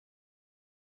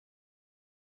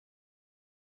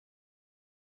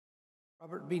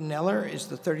Robert B. Neller is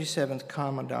the 37th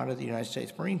Commandant of the United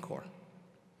States Marine Corps.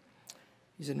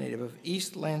 He's a native of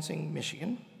East Lansing,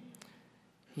 Michigan.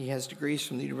 He has degrees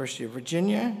from the University of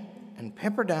Virginia and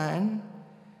Pepperdine.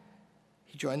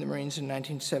 He joined the Marines in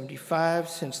 1975.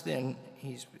 Since then,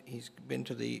 he's been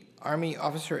to the Army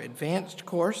Officer Advanced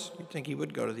course. You'd think he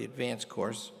would go to the advanced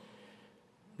course,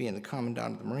 being the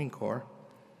Commandant of the Marine Corps.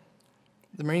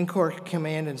 The Marine Corps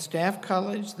Command and Staff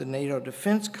College, the NATO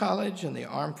Defense College, and the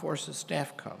Armed Forces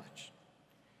Staff College.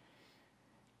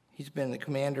 He's been the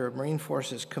commander of Marine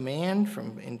Forces Command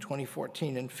in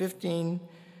 2014 and 15,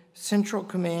 Central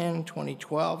Command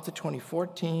 2012 to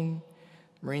 2014,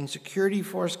 Marine Security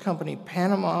Force Company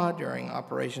Panama during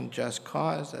Operation Just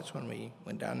Cause. That's when we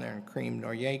went down there and creamed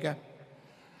Noriega.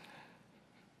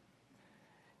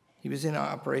 He was in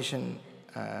Operation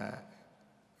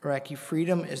Iraqi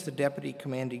Freedom as the Deputy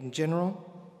Commanding General.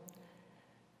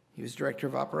 He was Director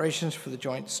of Operations for the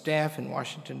Joint Staff in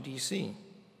Washington, D.C.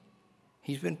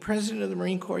 He's been President of the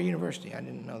Marine Corps University. I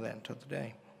didn't know that until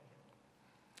today.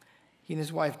 He and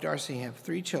his wife, Darcy, have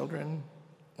 3 children,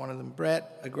 one of them,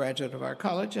 Brett, a graduate of our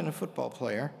college and a football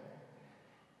player.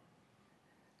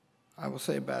 I will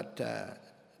say about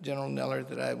General Neller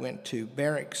that I went to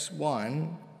Barracks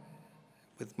 1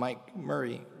 with Mike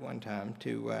Murray one time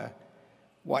to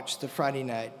watch the Friday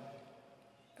night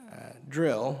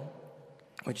drill,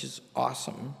 which is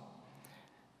awesome,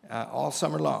 all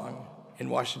summer long in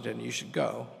Washington. You should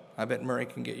go. I bet Murray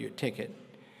can get you a ticket.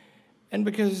 And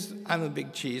because I'm a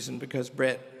big cheese and because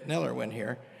Brett Neller went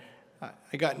here,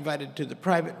 I got invited to the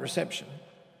private reception.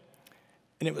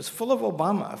 And it was full of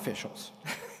Obama officials.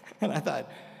 And I thought,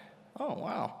 oh,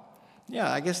 wow.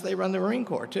 Yeah, I guess they run the Marine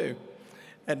Corps, too.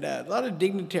 And a lot of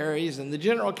dignitaries, and the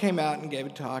general came out and gave a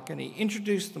talk, and he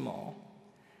introduced them all.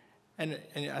 And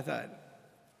I thought,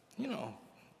 you know,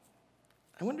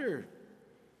 I wonder,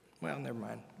 well, never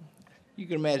mind. You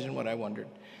can imagine what I wondered.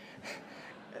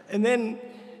 And then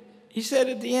he said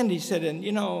at the end, he said, and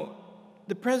you know,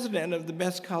 the president of the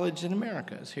best college in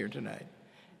America is here tonight.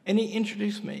 And he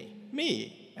introduced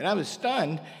me, and I was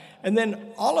stunned. And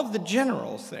then all of the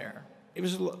generals there, it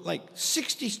was like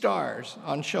 60 stars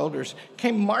on shoulders,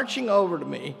 came marching over to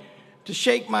me to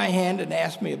shake my hand and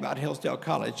ask me about Hillsdale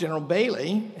College. General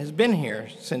Bailey has been here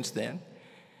since then.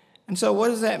 And so what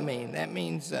does that mean? That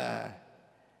means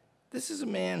this is a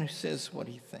man who says what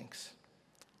he thinks.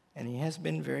 And he has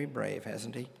been very brave,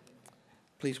 hasn't he?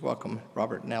 Please welcome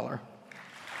Robert Neller.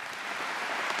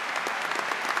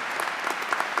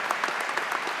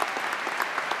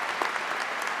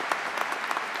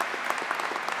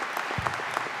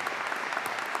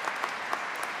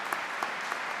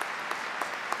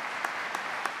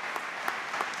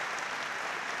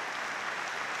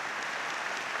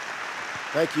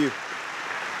 Thank you.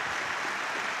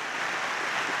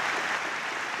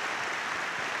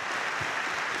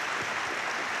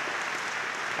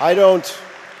 I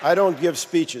don't give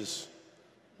speeches,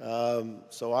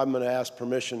 so I'm going to ask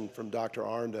permission from Dr.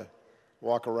 Arnn to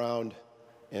walk around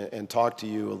and talk to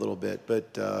you a little bit.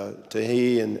 But to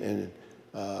he and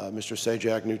Mr.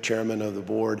 Sajak, new chairman of the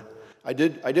board, I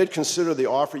did consider the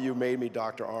offer you made me,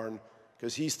 Dr. Arnn,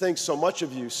 because he thinks so much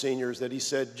of you seniors that he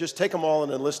said, just take them all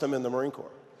and enlist them in the Marine Corps.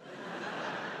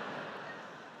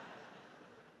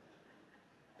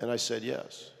 And I said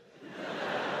yes.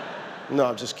 No,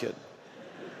 I'm just kidding.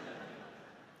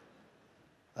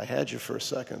 I had you for a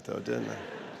second, though, didn't I?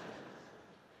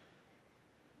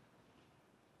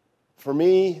 For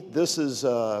me, this is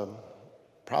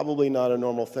probably not a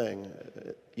normal thing.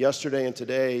 Yesterday and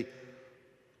today,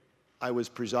 I was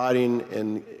presiding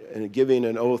and giving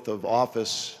an oath of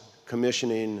office,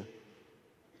 commissioning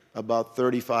about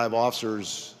 35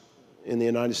 officers in the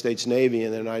United States Navy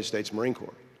and the United States Marine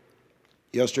Corps.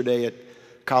 Yesterday at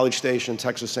College Station,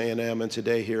 Texas A&M, and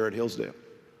today here at Hillsdale.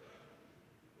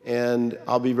 And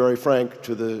I'll be very frank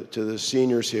to the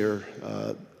seniors here.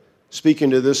 Speaking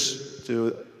to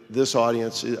this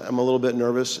audience, I'm a little bit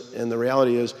nervous, and the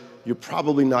reality is you're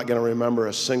probably not going to remember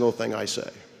a single thing I say.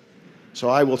 So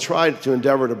I will try to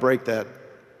endeavor to break that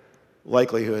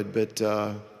likelihood, but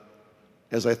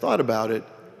as I thought about it,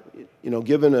 you know,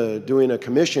 doing a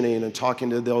commissioning and talking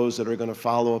to those that are going to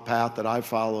follow a path that I've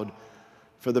followed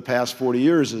for the past 40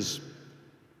 years is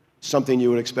something you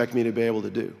would expect me to be able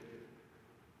to do.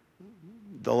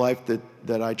 The life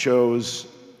that I chose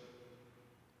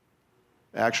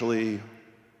actually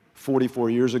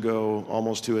 44 years ago,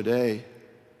 almost to a day,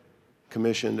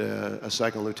 commissioned a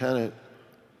second lieutenant,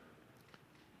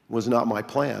 was not my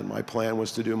plan. My plan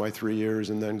was to do my 3 years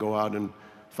and then go out and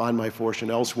find my fortune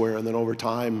elsewhere. And then over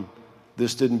time,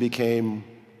 this didn't become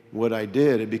what I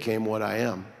did, it became what I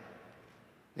am.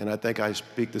 And I think I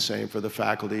speak the same for the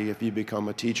faculty. If you become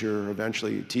a teacher,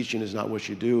 eventually teaching is not what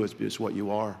you do, it's what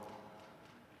you are.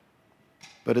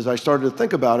 But as I started to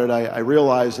think about it, I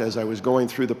realized as I was going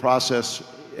through the process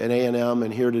at A&M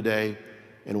and here today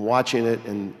and watching it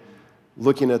and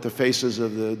looking at the faces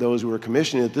of those who were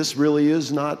commissioning it, this really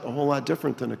is not a whole lot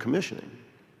different than a commissioning.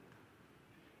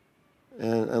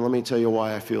 And let me tell you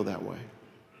why I feel that way.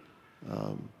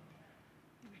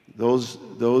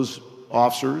 Those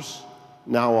officers,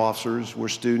 now officers, were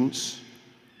students,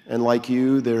 and like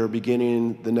you, they're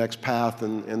beginning the next path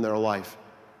in their life.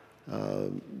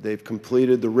 They've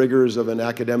completed the rigors of an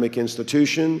academic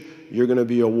institution. You're going to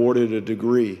be awarded a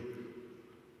degree,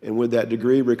 and with that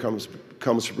degree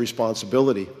comes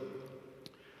responsibility.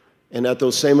 And at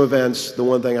those same events, the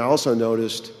one thing I also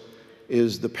noticed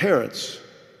is the parents.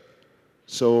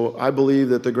 So I believe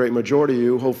that the great majority of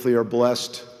you hopefully are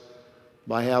blessed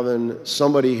by having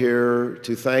somebody here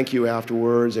to thank you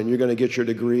afterwards, and you're going to get your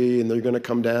degree, and they're going to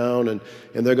come down, and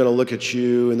they're going to look at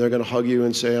you, and they're going to hug you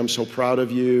and say, I'm so proud of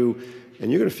you,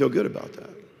 and you're going to feel good about that.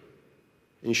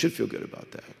 And you should feel good about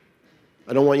that.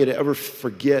 I don't want you to ever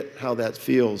forget how that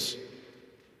feels,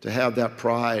 to have that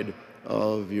pride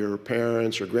of your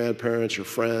parents, your grandparents, your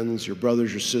friends, your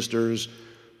brothers, your sisters,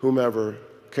 whomever,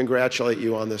 congratulate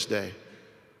you on this day.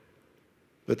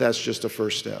 But that's just a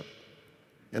first step.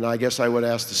 And I guess I would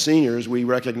ask the seniors, we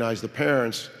recognize the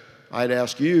parents, I'd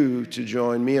ask you to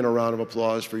join me in a round of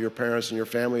applause for your parents and your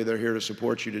family that are here to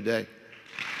support you today.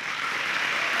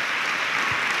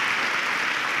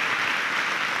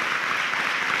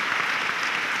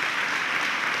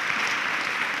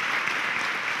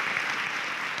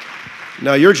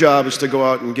 Now your job is to go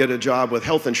out and get a job with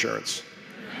health insurance.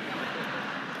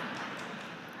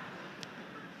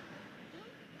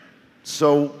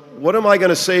 So what am I going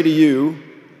to say to you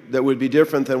that would be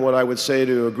different than what I would say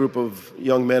to a group of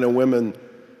young men and women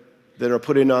that are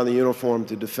putting on the uniform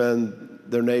to defend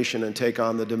their nation and take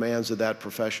on the demands of that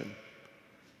profession?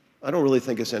 I don't really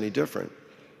think it's any different.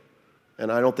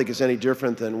 And I don't think it's any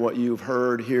different than what you've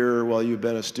heard here while you've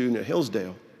been a student at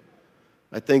Hillsdale.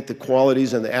 I think the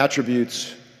qualities and the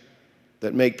attributes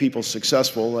that make people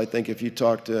successful, I think if you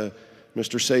talk to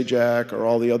Mr. Sajak or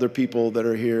all the other people that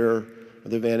are here, or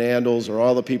the Van Andels, or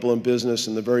all the people in business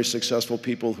and the very successful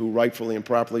people who rightfully and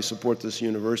properly support this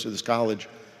university, this college,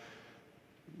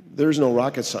 there's no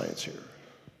rocket science here.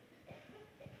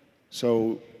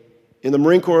 So in the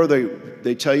Marine Corps,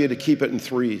 they tell you to keep it in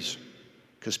threes,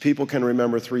 because people can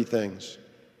remember three things.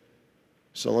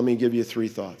 So let me give you three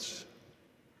thoughts.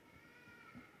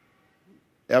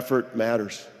 Effort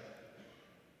matters.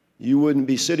 You wouldn't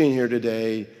be sitting here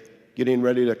today getting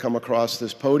ready to come across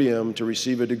this podium to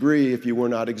receive a degree if you were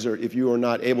not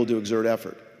able to exert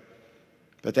effort.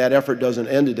 But that effort doesn't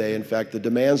end today. In fact, the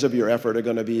demands of your effort are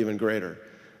going to be even greater.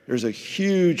 There's a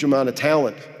huge amount of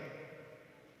talent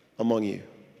among you.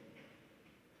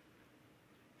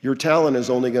 Your talent is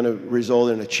only going to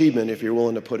result in achievement if you're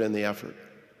willing to put in the effort.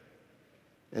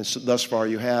 And so, thus far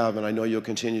you have, and I know you'll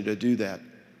continue to do that.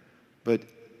 But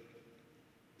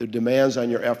the demands on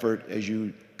your effort as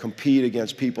you compete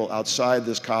against people outside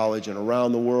this college and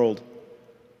around the world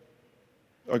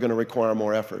are going to require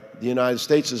more effort. The United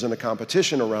States is in a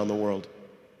competition around the world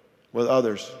with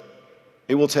others.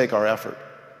 It will take our effort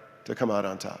to come out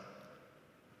on top.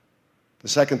 The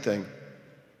second thing,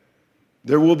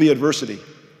 there will be adversity.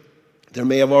 There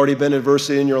may have already been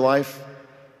adversity in your life.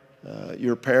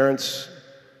 Your parents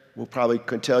will probably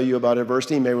could tell you about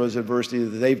adversity. Maybe it was adversity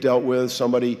that they've dealt with,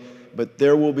 somebody. But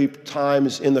there will be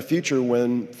times in the future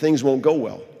when things won't go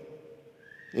well.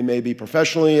 It may be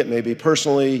professionally, it may be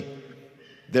personally.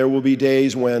 There will be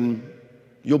days when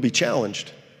you'll be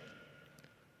challenged.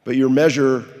 But your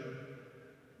measure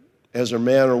as a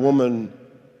man or woman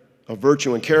of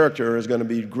virtue and character is going to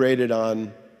be graded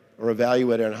on or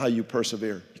evaluated on how you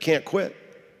persevere. You can't quit.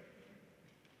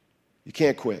 You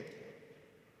can't quit.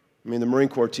 I mean, the Marine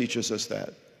Corps teaches us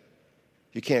that.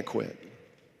 You can't quit.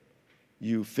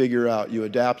 You figure out, you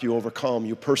adapt, you overcome,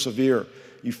 you persevere.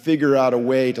 You figure out a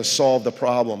way to solve the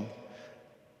problem.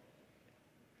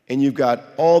 And you've got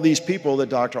all these people that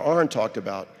Dr. Arndt talked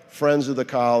about, friends of the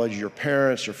college, your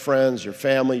parents, your friends, your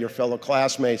family, your fellow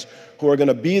classmates, who are going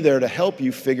to be there to help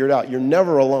you figure it out. You're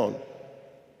never alone.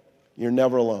 You're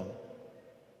never alone.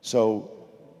 So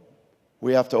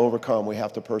we have to overcome, we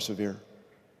have to persevere.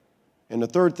 And the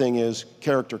third thing is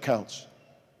character counts.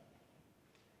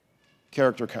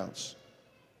 Character counts.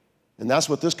 And that's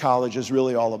what this college is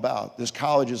really all about. This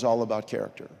college is all about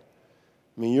character.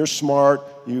 I mean, you're smart,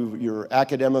 you're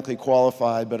academically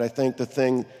qualified, but I think the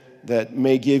thing that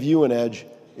may give you an edge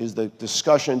is the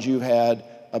discussions you've had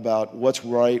about what's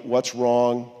right, what's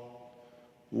wrong,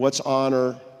 what's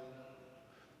honor,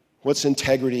 what's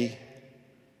integrity,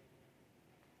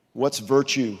 what's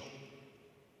virtue,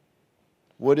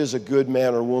 what is a good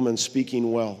man or woman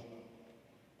speaking well,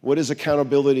 what is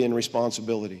accountability and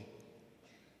responsibility.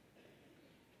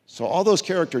 So all those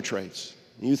character traits,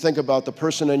 you think about the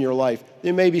person in your life,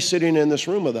 they may be sitting in this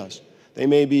room with us. They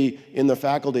may be in the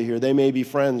faculty here. They may be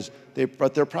friends,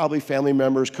 but they're probably family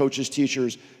members, coaches,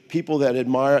 teachers, people that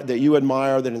you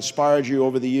admire, that inspired you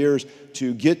over the years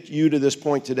to get you to this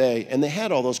point today. And they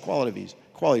had all those qualities.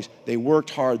 They worked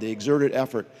hard. They exerted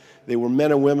effort. They were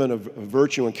men and women of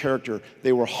virtue and character.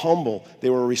 They were humble. They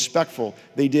were respectful.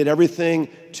 They did everything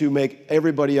to make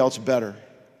everybody else better.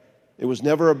 It was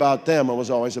never about them. It was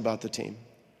always about the team.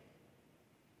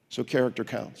 So character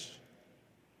counts.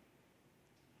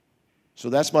 So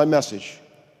that's my message.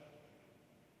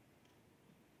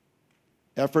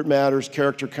 Effort matters,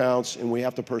 character counts, and we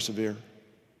have to persevere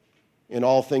in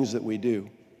all things that we do.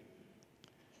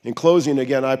 In closing,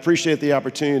 again, I appreciate the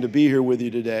opportunity to be here with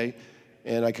you today,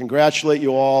 and I congratulate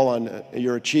you all on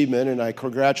your achievement, and I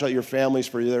congratulate your families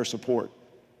for their support.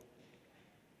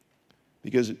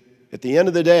 Because at the end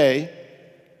of the day,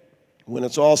 when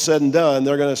it's all said and done,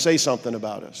 they're going to say something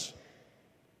about us.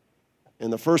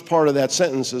 And the first part of that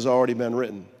sentence has already been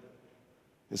written.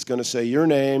 It's going to say your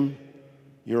name,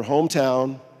 your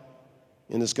hometown,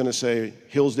 and it's going to say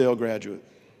Hillsdale graduate.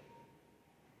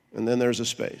 And then there's a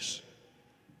space.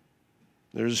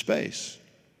 There's a space.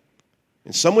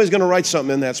 And somebody's going to write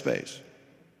something in that space.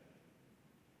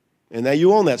 And now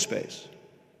you own that space.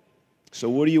 So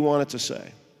what do you want it to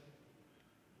say?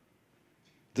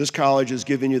 This college is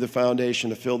giving you the foundation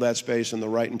to fill that space in the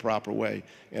right and proper way.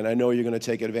 And I know you're going to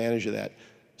take advantage of that.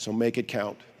 So make it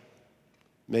count.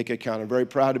 Make it count. I'm very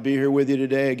proud to be here with you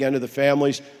today. Again, to the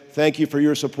families, thank you for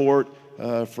your support,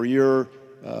 for your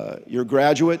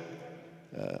graduate.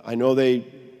 I know they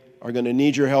are going to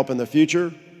need your help in the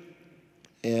future.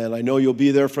 And I know you'll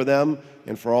be there for them.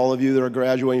 And for all of you that are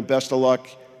graduating, best of luck.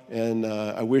 And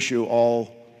I wish you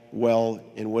all well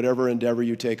in whatever endeavor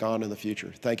you take on in the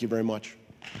future. Thank you very much.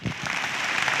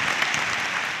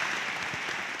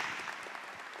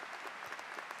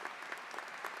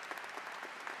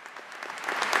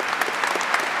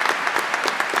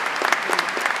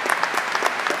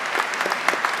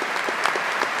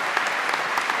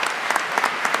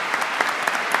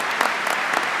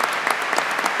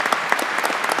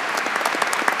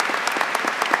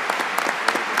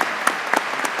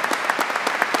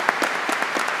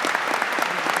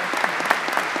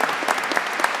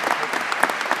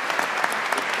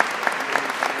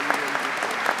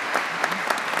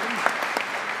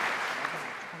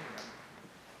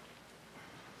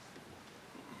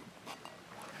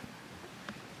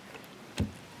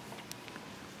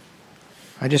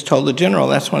 I just told the general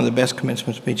that's one of the best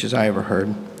commencement speeches I ever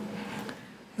heard.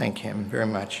 Thank him very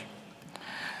much.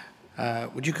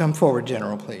 Would you come forward,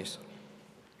 General, please?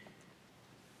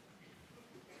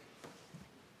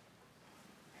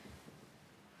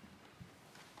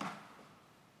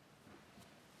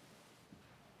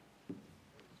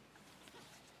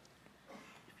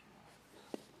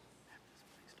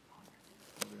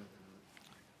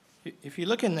 If you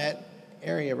look in that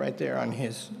area right there on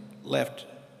his left,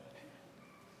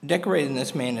 decorating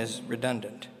this man is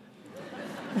redundant.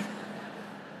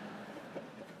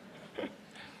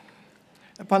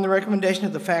 Upon the recommendation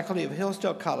of the faculty of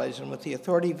Hillsdale College and with the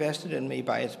authority vested in me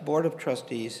by its Board of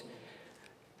Trustees,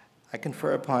 I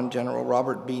confer upon General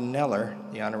Robert B. Neller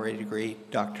the honorary degree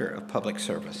Doctor of Public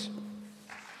Service.